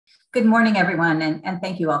Good morning, everyone, and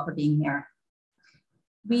thank you all for being here.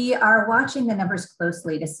 We are watching the numbers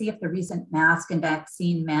closely to see if the recent mask and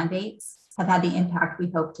vaccine mandates have had the impact we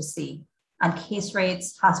hope to see on case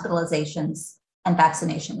rates, hospitalizations, and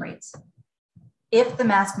vaccination rates. If the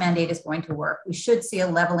mask mandate is going to work, we should see a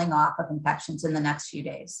leveling off of infections in the next few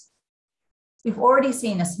days. We've already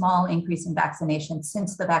seen a small increase in vaccinations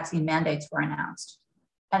since the vaccine mandates were announced,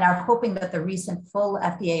 and are hoping that the recent full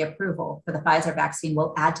FDA approval for the Pfizer vaccine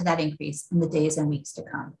will add to that increase in the days and weeks to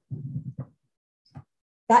come.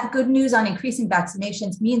 That good news on increasing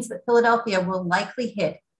vaccinations means that Philadelphia will likely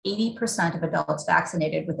hit 80% of adults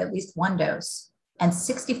vaccinated with at least one dose and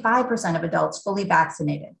 65% of adults fully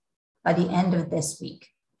vaccinated by the end of this week.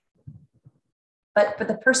 But for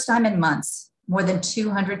the first time in months, more than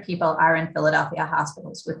 200 people are in Philadelphia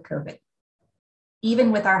hospitals with COVID.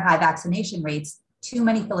 Even with our high vaccination rates, too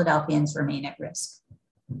many Philadelphians remain at risk.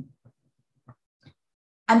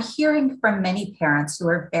 I'm hearing from many parents who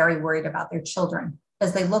are very worried about their children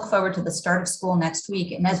as they look forward to the start of school next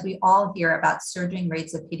week, and as we all hear about surging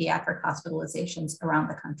rates of pediatric hospitalizations around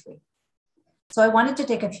the country. So I wanted to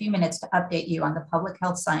take a few minutes to update you on the public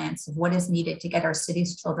health science of what is needed to get our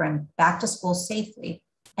city's children back to school safely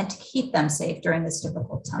and to keep them safe during this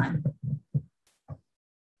difficult time.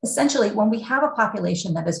 Essentially, when we have a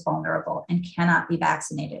population that is vulnerable and cannot be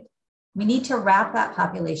vaccinated, we need to wrap that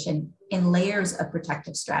population in layers of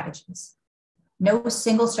protective strategies. No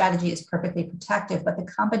single strategy is perfectly protective, but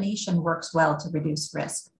the combination works well to reduce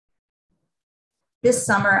risk. This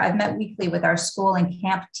summer, I've met weekly with our school and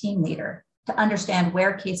camp team leader to understand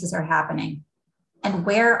where cases are happening and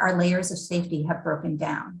where our layers of safety have broken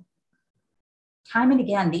down. Time and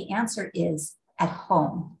again, the answer is at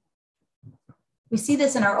home. We see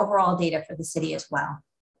this in our overall data for the city as well.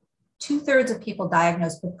 2/3 of people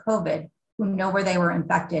diagnosed with COVID who know where they were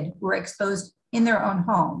infected were exposed in their own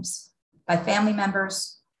homes by family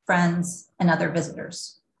members, friends, and other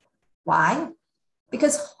visitors. Why?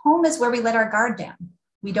 Because home is where we let our guard down.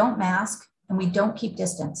 We don't mask and we don't keep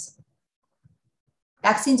distance.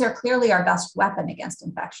 Vaccines are clearly our best weapon against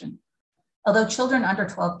infection. Although children under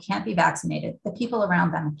 12 can't be vaccinated, the people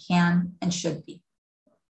around them can and should be.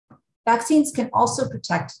 Vaccines can also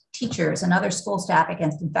protect teachers and other school staff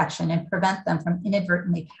against infection and prevent them from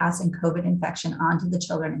inadvertently passing COVID infection on to the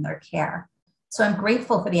children in their care. So I'm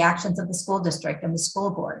grateful for the actions of the school district and the school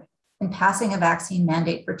board in passing a vaccine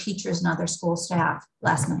mandate for teachers and other school staff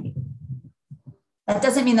last night. That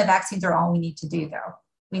doesn't mean that vaccines are all we need to do, though.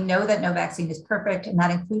 We know that no vaccine is perfect, and that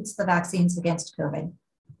includes the vaccines against COVID.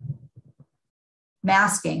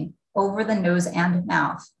 Masking over the nose and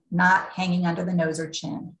mouth, not hanging under the nose or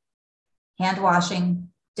chin. Hand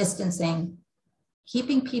washing, distancing,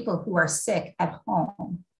 keeping people who are sick at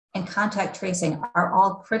home, and contact tracing are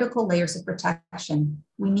all critical layers of protection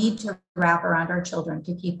we need to wrap around our children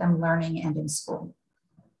to keep them learning and in school.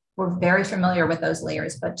 We're very familiar with those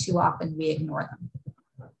layers, but too often we ignore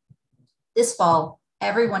them. This fall,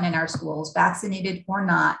 everyone in our schools, vaccinated or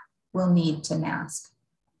not, will need to mask.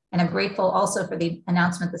 And I'm grateful also for the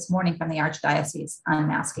announcement this morning from the Archdiocese on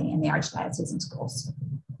masking in the Archdiocesan schools.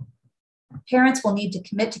 Parents will need to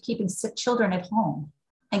commit to keeping sick children at home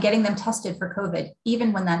and getting them tested for COVID,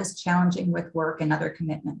 even when that is challenging with work and other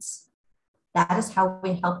commitments. That is how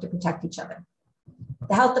we help to protect each other.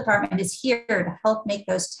 The health department is here to help make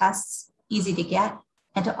those tests easy to get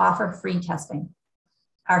and to offer free testing.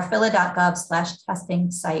 Our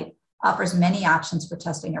phila.gov/testing site offers many options for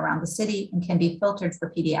testing around the city and can be filtered for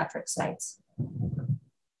pediatric sites.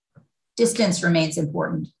 Distance remains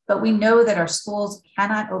important, but we know that our schools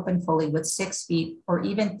cannot open fully with 6 feet or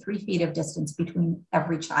even 3 feet of distance between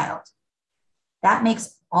every child. That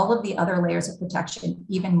makes all of the other layers of protection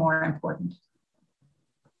even more important.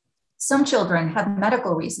 Some children have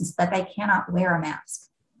medical reasons that they cannot wear a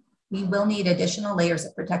mask. We will need additional layers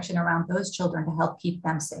of protection around those children to help keep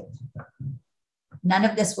them safe. None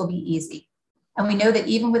of this will be easy. And we know that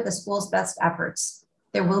even with the school's best efforts,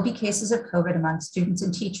 there will be cases of COVID among students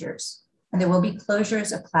and teachers, and there will be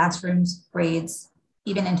closures of classrooms, grades,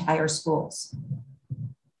 even entire schools.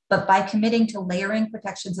 But by committing to layering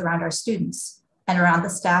protections around our students and around the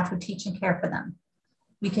staff who teach and care for them,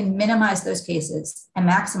 we can minimize those cases and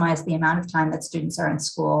maximize the amount of time that students are in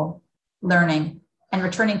school, learning, and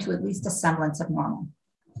returning to at least a semblance of normal.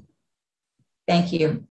 Thank you.